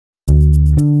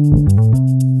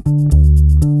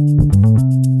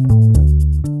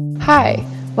Hi,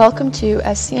 welcome to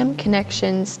SCM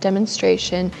Connections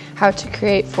demonstration how to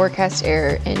create forecast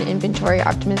error in inventory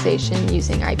optimization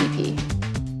using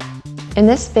IBP. In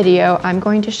this video, I'm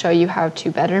going to show you how to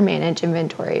better manage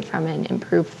inventory from an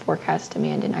improved forecast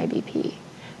demand in IBP.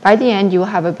 By the end, you will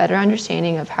have a better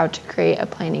understanding of how to create a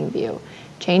planning view,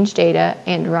 change data,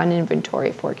 and run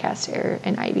inventory forecast error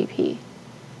in IBP.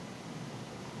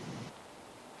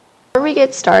 Before we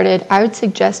get started, I would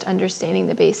suggest understanding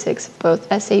the basics of both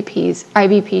SAP's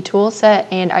IBP toolset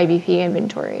and IBP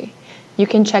inventory. You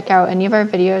can check out any of our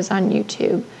videos on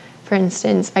YouTube, for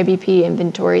instance, IBP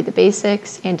inventory, the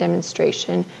basics, and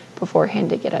demonstration beforehand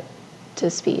to get up to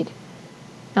speed.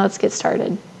 Now let's get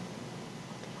started.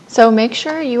 So make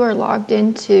sure you are logged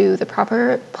into the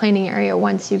proper planning area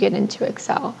once you get into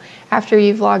Excel. After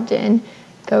you've logged in,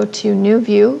 go to New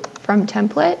View from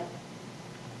Template.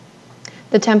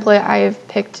 The template I have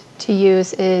picked to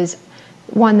use is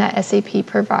one that SAP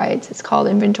provides. It's called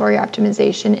Inventory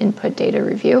Optimization Input Data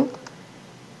Review.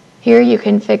 Here you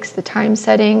can fix the time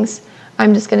settings.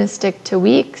 I'm just going to stick to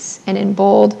weeks, and in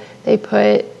bold they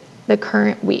put the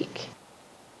current week.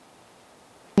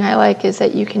 What I like is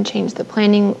that you can change the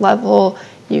planning level,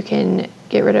 you can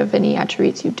get rid of any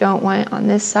attributes you don't want on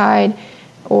this side,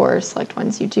 or select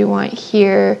ones you do want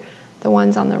here. The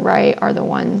ones on the right are the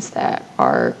ones that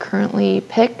are currently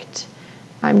picked.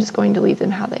 I'm just going to leave them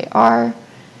how they are.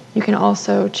 You can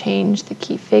also change the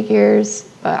key figures,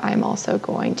 but I'm also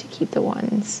going to keep the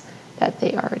ones that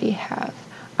they already have.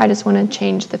 I just want to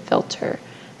change the filter.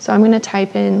 So I'm going to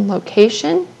type in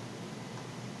location.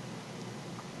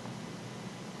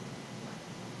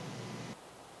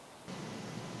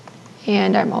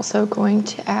 And I'm also going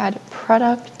to add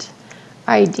product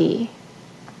ID.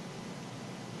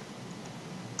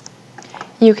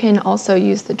 You can also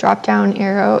use the drop-down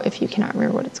arrow if you cannot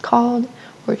remember what it's called,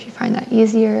 or if you find that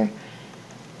easier.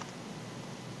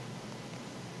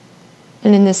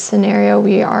 And in this scenario,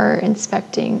 we are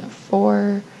inspecting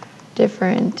 4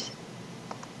 different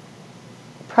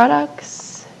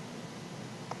products.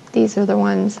 These are the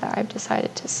ones that I've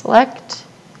decided to select,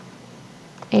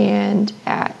 and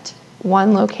at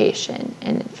one location.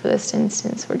 And for this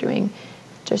instance, we're doing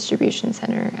distribution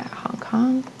center at Hong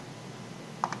Kong.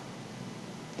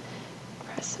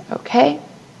 Okay.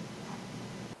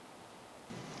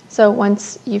 So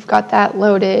once you've got that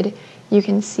loaded, you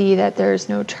can see that there's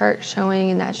no chart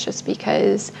showing, and that's just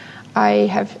because I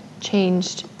have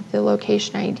changed the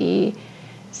location ID.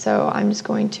 So I'm just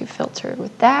going to filter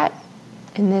with that,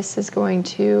 and this is going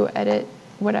to edit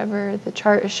whatever the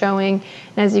chart is showing.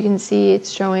 And as you can see,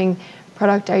 it's showing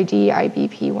product ID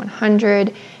IBP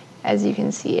 100. As you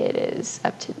can see, it is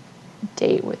up to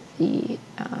date with the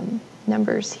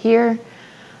numbers here.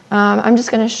 I'm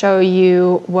just going to show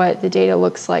you what the data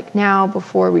looks like now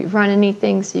before we run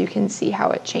anything, so you can see how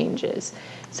it changes.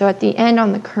 So at the end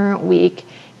on the current week,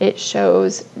 it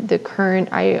shows the current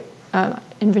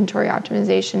inventory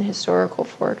optimization historical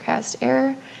forecast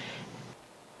error.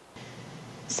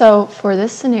 So for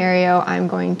this scenario, I'm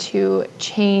going to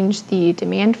change the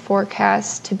demand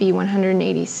forecast to be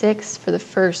 186 for the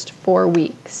first 4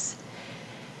 weeks.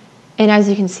 And as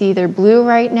you can see, they're blue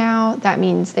right now. That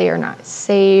means they are not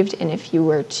saved. And if you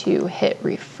were to hit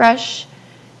refresh,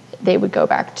 they would go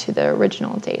back to the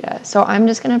original data. So I'm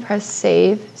just going to press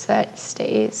save so that it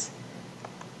stays.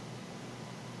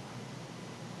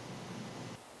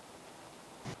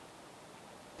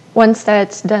 Once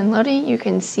that's done loading, you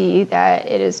can see that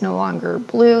it is no longer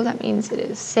blue. That means it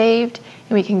is saved.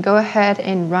 And we can go ahead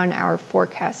and run our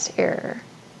forecast error.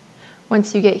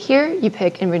 Once you get here, you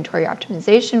pick Inventory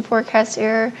Optimization Forecast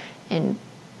Error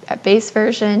at base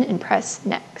version and press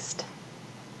Next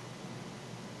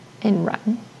and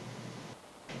run.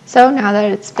 So now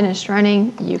that it's finished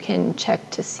running, you can check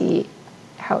to see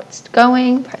how it's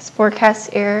going, press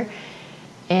Forecast Error,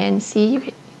 and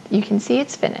see you can see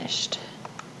it's finished.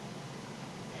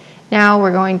 Now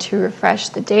we're going to refresh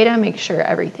the data, make sure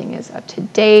everything is up to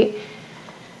date.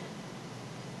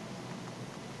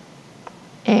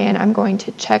 And I'm going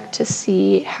to check to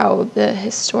see how the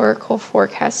historical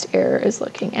forecast error is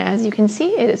looking. And as you can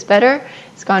see, it is better.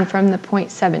 It's gone from the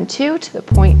 0.72 to the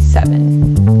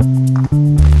 0.7.